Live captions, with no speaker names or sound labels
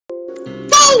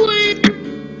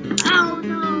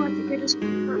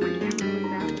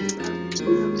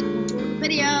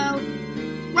Video.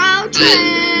 Road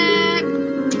trip.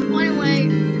 Anyway,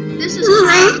 this is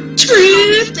Tom's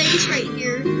face right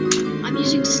here. I'm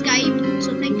using Skype,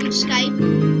 so thank you Skype.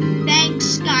 Thanks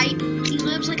Skype. He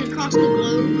lives like across the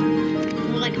globe,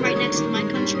 or like right next to my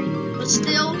country, but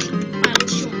still. Alright,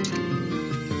 let's show him.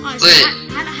 Alright, so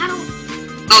how do?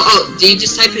 Oh, do you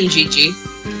just type in GG?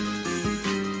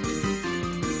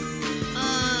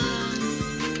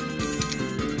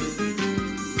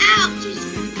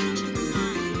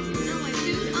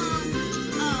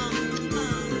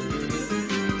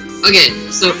 Okay,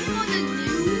 so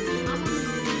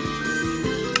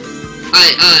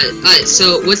alright,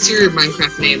 so what's your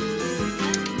Minecraft name?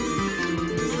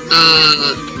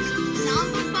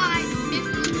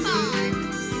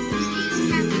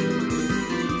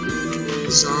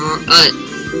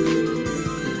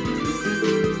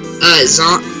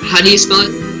 How do you spell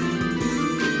it?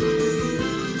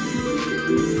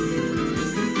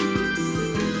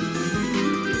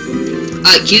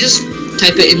 Can you just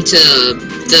type it into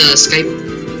the Skype?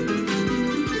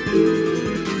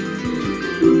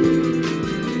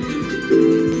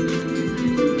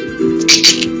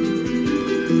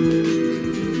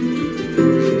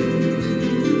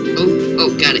 Oh,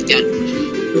 got it. I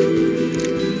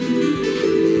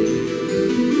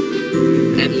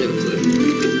have no clue.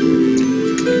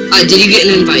 Did you get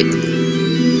an invite?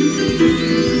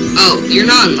 Oh, you're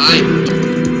not online.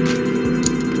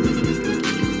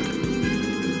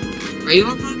 Are you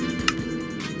online?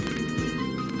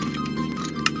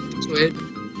 It's weird.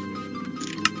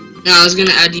 No, I was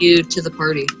gonna add you to the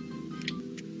party.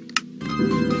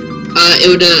 It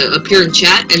would appear in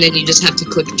chat, and then you just have to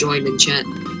click join in chat.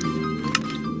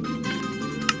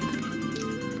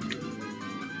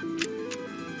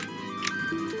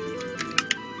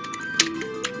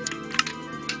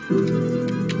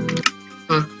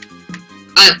 Huh.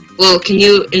 Well, can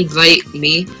you invite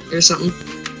me or something?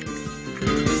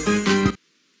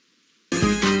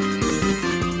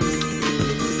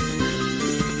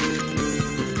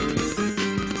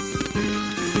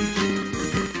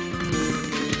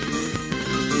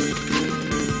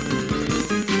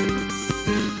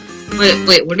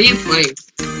 Wait, what are you playing?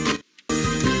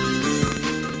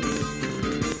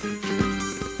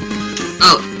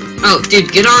 Oh,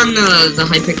 dude, get on the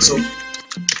Hypixel.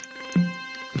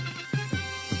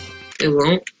 It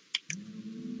won't?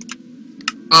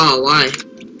 Oh, why?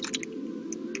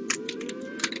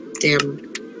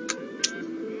 Damn.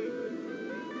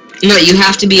 No, you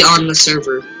have to be on the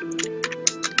server.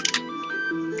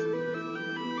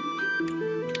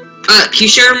 Can you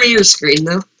share me your screen,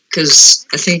 though? Because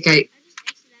I think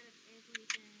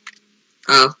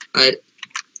Oh,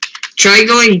 try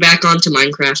going back onto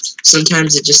Minecraft.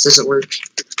 Sometimes it just doesn't work. So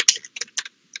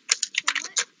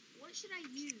what should I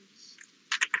use?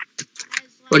 As,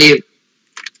 like, what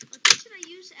should I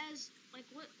use as, like,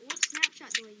 what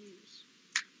snapshot do I use?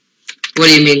 What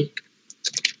do you mean?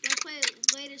 Do I play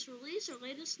latest release or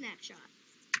latest snapshot?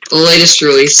 The latest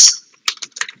release.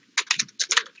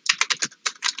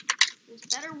 This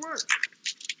better work.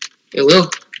 It will.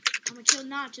 I'm gonna kill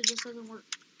Notch if this doesn't work.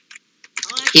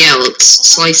 Yeah, well,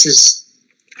 slices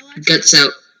guts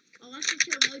out. I'll actually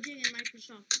kill Logan and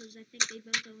Microsoft because I think they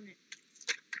both own it.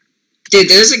 Dude,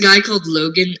 there's a guy called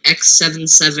Logan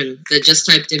X77 that just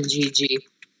typed in GG.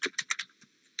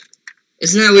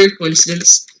 Isn't that a weird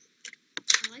coincidence?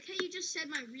 I like how you just said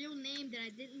my real name that I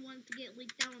didn't want to get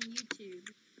leaked out on YouTube.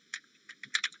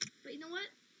 But you know what?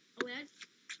 Oh wait,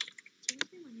 did I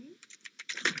say my name?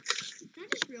 I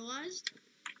just realized.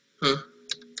 Huh?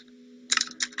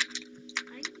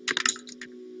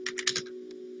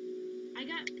 I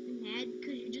got mad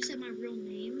because you just said my real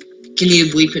name. Can you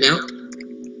bleep it out?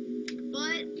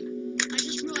 But I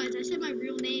just realized I said my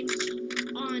real name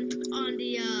on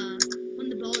the when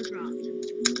the ball is dropped.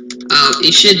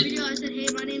 You should. In the video I said, hey,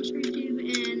 my name's YouTube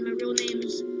and my real name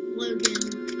is Logan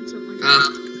and something like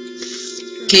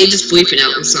that. Can you just bleep it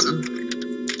out or something?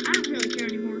 I don't really care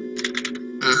anymore.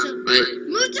 Right.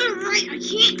 Move to the right. I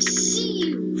can't see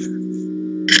you.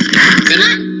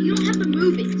 Better? You don't have to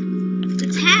move it. The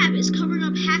tab is covering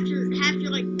up half your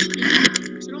like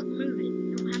feet, so don't move it.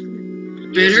 You don't have to move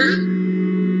it. Better?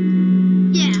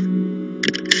 Yeah.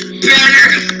 Better!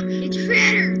 It's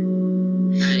better.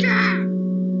 Right. Stop.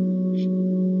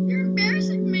 You're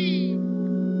embarrassing me.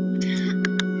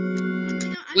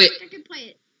 I Wait. think I can play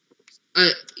it.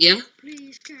 Yeah?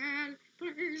 Please God.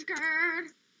 Please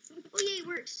God. Oh yeah, it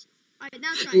works. Alright,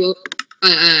 now try. Well,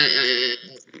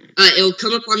 it'll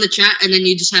come up on the chat, and then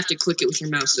you just have to click it with your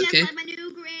mouse, okay? Like my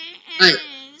new grand. Alright,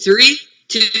 3,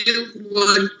 2,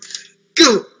 1,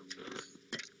 go!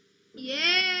 Yeah.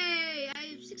 Yay! I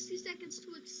have 60 seconds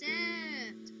to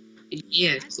accept.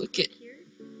 Yeah, click it. Here.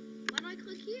 Why do I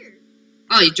click here?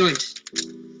 Oh, you joined.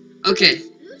 Okay. Who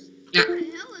Now,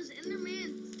 the hell is Enderman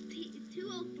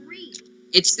 203?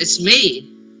 it's me.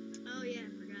 Oh yeah, I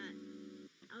forgot.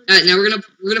 Alright, now we're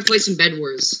gonna play some Bed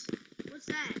Wars. What's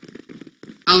that?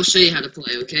 I'll show you how to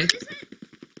play, okay? What is it?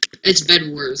 It's Bed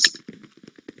Wars.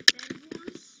 Bed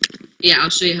Wars? Yeah, I'll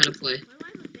show you how to play. Why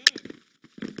do I have a bed?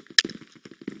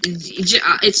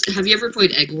 Have you ever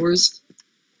played Egg Wars?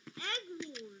 Egg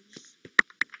Wars?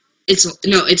 It's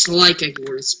like Egg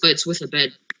Wars, but it's with a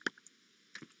bed.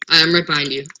 I'm right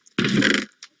behind you. There's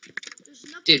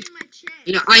nothing Dude, in my chest.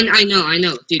 You know, I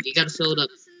know. Dude, you gotta fill it up.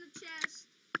 What's in the chest?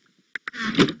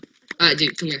 Alright,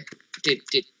 dude, come here. Dude.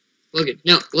 Logan,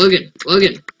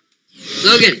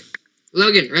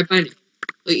 right behind you.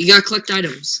 Look, you gotta collect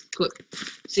items. Quick.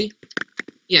 See?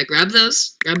 Yeah, grab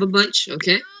those. Grab a bunch,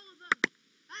 okay?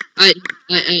 Alright,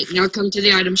 now come to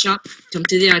the item shop.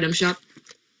 The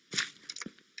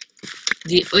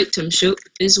item shop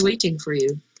is waiting for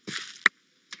you.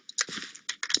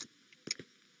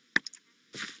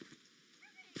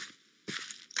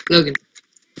 Logan,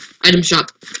 item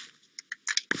shop.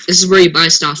 This is where you buy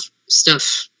stuff,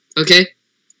 okay?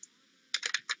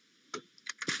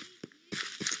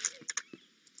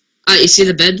 You see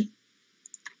the bed?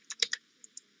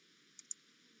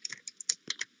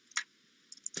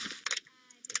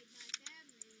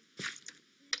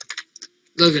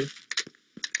 Logan,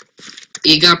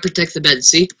 you gotta protect the bed,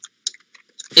 see?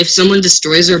 If someone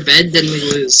destroys our bed, then we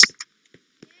lose.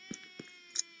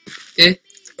 Okay?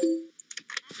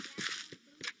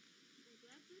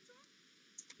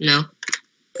 No.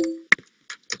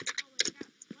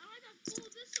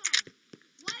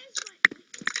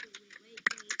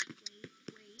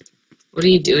 What are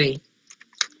you doing?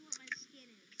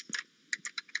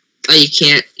 Oh, you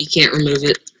can't remove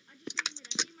it.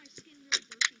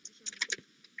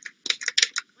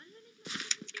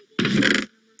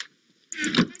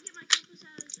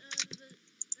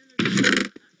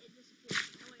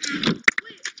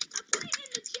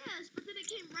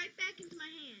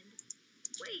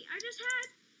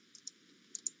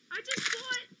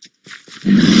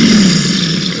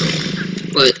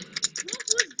 What? What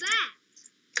was that?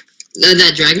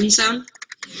 That dragon sound?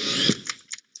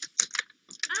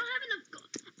 I don't have enough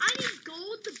gold. I need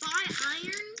gold to buy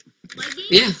iron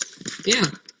leggings. Yeah.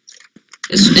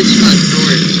 It's fun. Don't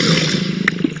worry.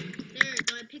 There,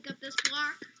 do I pick up this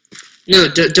block? No,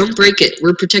 don't break it.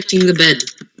 We're protecting the bed.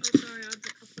 Oh, sorry, I'll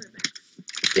put it back.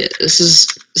 Yeah, this is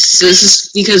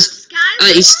because Sky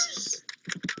Wars?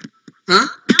 Huh?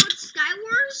 Now it's Sky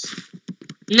Wars?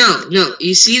 No.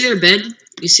 You see their bed?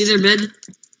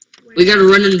 Where? We gotta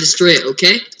run and destroy it,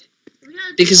 okay?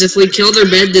 Because if we kill their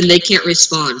bed, then they can't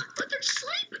respawn. But they're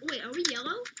sleeping. Wait, are we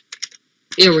yellow?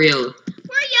 Yeah, we're yellow.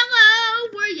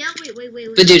 We're yellow.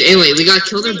 Wait. But dude, anyway, we gotta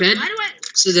kill their bed. Why do I?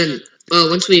 So then,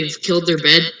 once we've killed their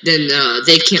bed, then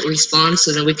they can't respawn.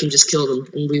 So then we can just kill them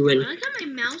and we win. I like how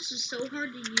my mouse is so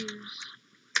hard to use.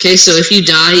 Okay, so if you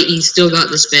die, you still got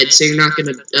this bed, so you're not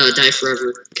gonna die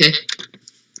forever. Okay?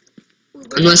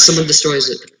 Unless someone destroys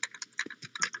it.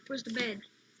 Where's the bed?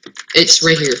 It's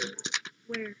right here.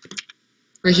 Where?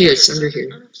 Right here. It's under here.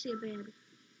 I don't see a bed.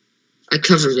 I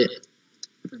covered it.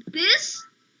 This?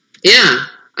 Yeah,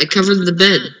 I covered the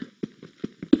bed.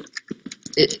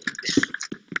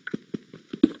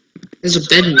 There's a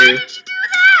bed in Why there. did you do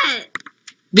that?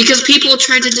 Because people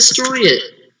tried to destroy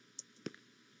it.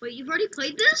 Wait, you've already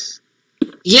played this?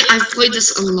 Yeah, I've played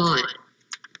this a lot.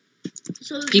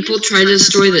 So People try to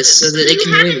destroy this so that they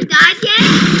can win. You haven't died yet?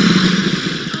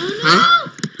 Oh no! Huh?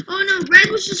 Oh no, red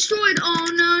was destroyed. Oh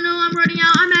no, I'm running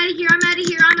out. I'm out of here.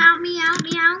 I'm out. Me out.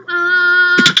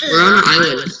 We're on an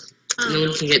island. Oh. No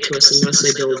one can get to us unless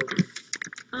they build.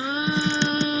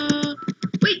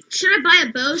 Wait, should I buy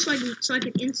a bow so I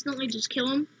can instantly just kill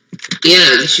him?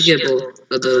 Yeah, you should get a bow.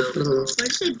 Why did I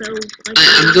say bow?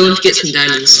 I'm going to get some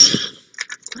diamonds.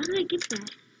 Why did I get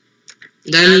that?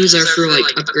 Diamonds are for like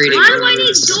upgrading. Why do I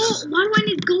need gold? Why do I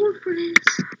need gold for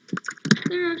this?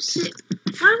 There, sick.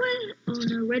 Why do I? Oh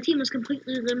no, red team was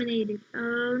completely eliminated.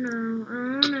 Oh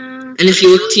no. And if you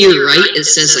look to your right, it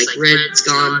says like red's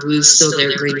gone, blue's still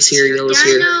there, green's here, yellow's Yeah, I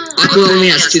here. know. Aqua only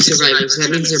has 2 survivors.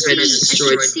 That means their bed is I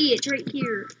destroyed. can see it right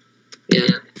here.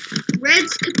 Yeah.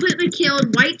 Red's completely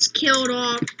killed. White's killed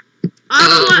off.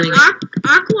 green.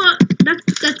 Aqua.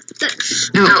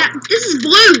 This is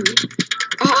blue.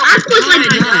 Oh, Aqua's like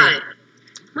my god.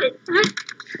 What?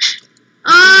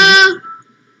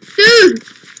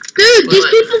 Dude, these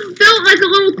people built like a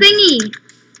little thingy.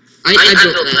 I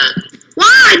built that.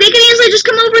 Why? They can easily just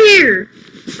come over here.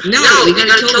 No, we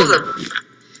gotta kill them.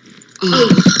 Oh,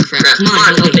 crap. Come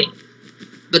on, help me.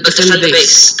 But defend the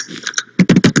base.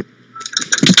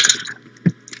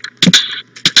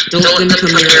 Don't let them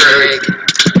come near our egg.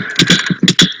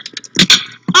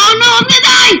 Oh no, I'm gonna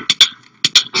die!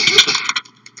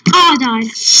 Oh, I died.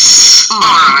 Oh,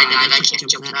 I died. I can't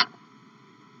jump that.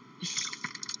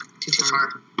 Too far.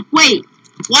 Wait,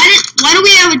 why do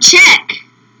we have a check?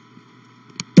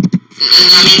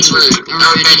 That means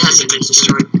our bed hasn't been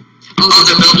destroyed. Oh,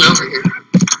 they're building over here.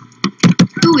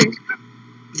 Who is?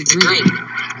 The green.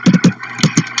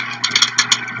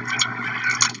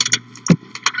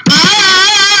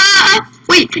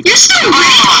 Wait, you're still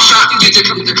red! Oh, shot! Dude, they're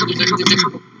coming.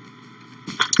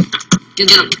 Get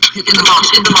them. Hit them off.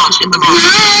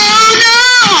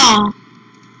 No!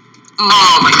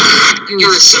 Oh my god.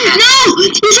 You're so bad. No!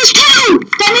 This is two!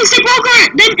 That means they broke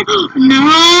it! No,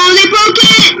 they broke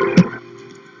it!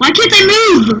 Why can't they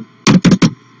move?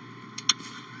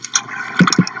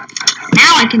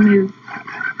 Now I can move.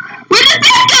 Where did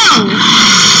that go?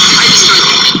 I destroyed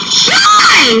them.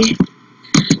 Why?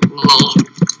 Lol.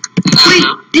 Wait,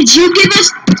 did you give us...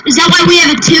 Is that why we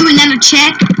have a 2 and then a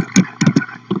check?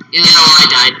 Yeah, no, I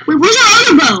died. Wait, where's our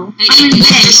other bow? Hey, I'm in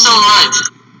bed. you're still alive.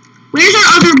 Where's our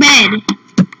other bed?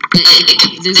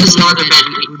 There's no other bed.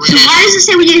 So why does it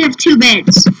say we need to have 2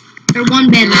 beds? Or 1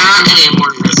 bed? There aren't any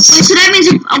more beds. Wait, so that means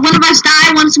if one of us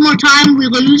die once more time, we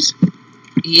lose?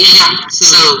 Yeah,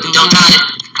 so don't die.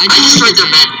 I destroyed their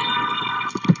bed.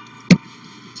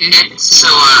 Okay, so,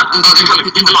 oh, they're coming.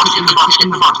 Hit them off.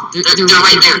 They're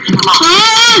right there. Hit them off.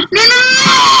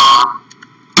 No!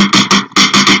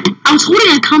 I was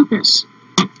holding a compass.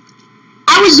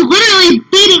 I was literally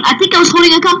beating... I think I was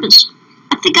holding a compass.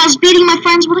 I think I was beating my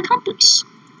friends with a compass.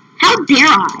 How dare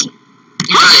I?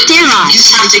 How dare I? You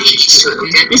just have to get used to it,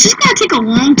 okay? This is going to take a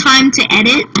long time to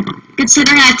edit,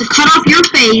 considering I have to cut off your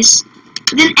face,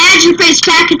 then add your face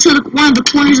back into one of the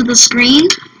corners of the screen,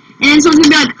 and then someone's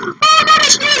going to be like, oh no,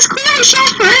 this is clearly so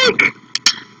fake!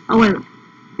 Oh wait,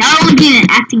 that'll only be an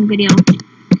acting video.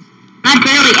 I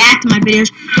barely act in my videos.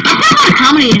 I put a lot of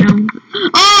comedy in them.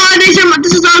 Oh,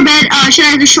 this is our bed. Should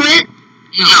I destroy it?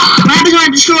 No. What happens when I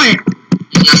destroy it?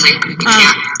 Nothing. You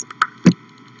can't.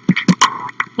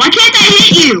 Why can't I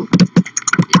hit you?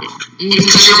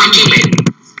 Because you're my teammate.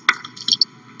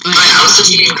 I was just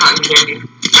eating cotton candy.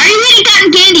 Are you eating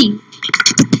cotton candy?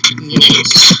 Yes.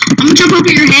 I'm gonna jump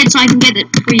over your head so I can get it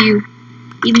for you.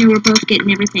 Even though we're both getting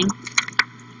everything.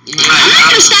 I'm not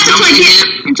gonna stop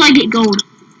until I get gold.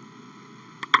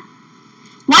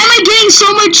 Why am I getting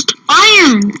so much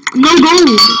iron? No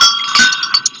gold.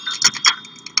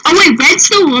 Oh wait, red's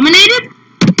still eliminated?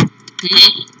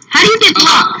 How do you get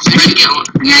blocks? I need to get one.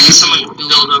 Yeah, I need someone to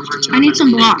build over to. I need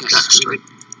some blocks.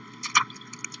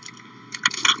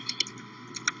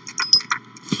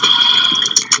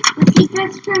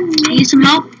 Need some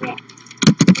help? Yeah,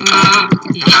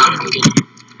 I'm good.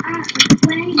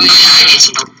 Oh yeah, I need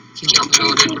some help.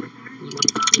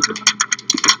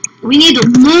 We need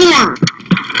more.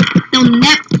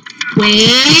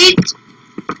 Wait.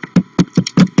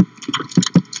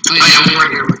 Oh yeah, one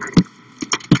right here.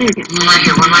 There we go. One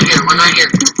right here.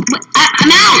 Wait,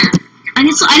 I'm out. I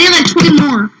need like 20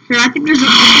 more. Here, I think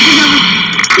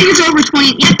it's over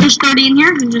 20. Yep, there's 30 in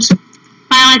here. We can just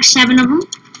buy like 7 of them.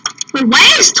 Wait, why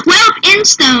is 12 in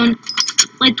stone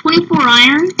like 24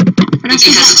 iron? Because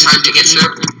it's hard to get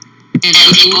through. And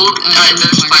people,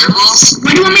 there's fireballs.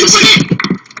 Where do you want me to put it?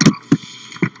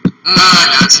 No,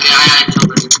 it's okay. I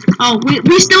killed it. Oh,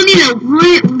 we still need a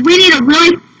really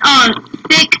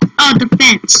thick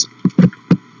defense.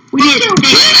 We need a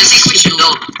thick. I think we should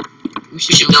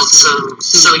build.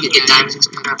 So we can get diamonds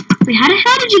and crap. Wait, how the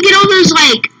hell did you get all those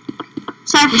like?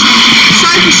 Sorry for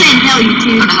saying hell,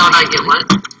 YouTube. How did I get what?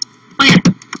 Oh yeah.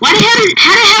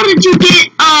 How the hell did you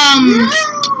get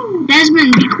No!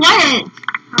 Desmond, be quiet.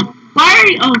 Why are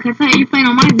you? Oh, okay, I thought you were playing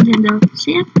on my Nintendo.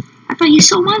 See? I thought you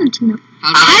sold my Nintendo.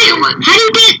 How do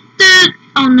you get the?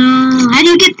 Oh no! How do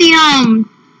you get the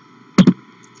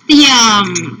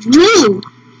rule?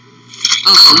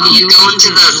 Oh, you go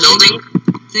into the building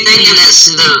thing, and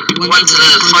it's the one to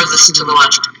the farthest to the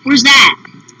left. Where's that?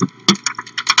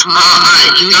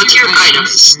 You go to your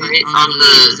items, right, on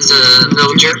the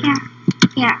villager.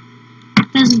 Yeah.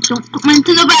 Don't put my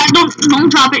Nintendo back. Don't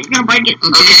drop it. You're gonna break it.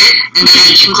 Okay, and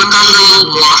then you click on the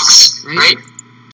little blocks, right?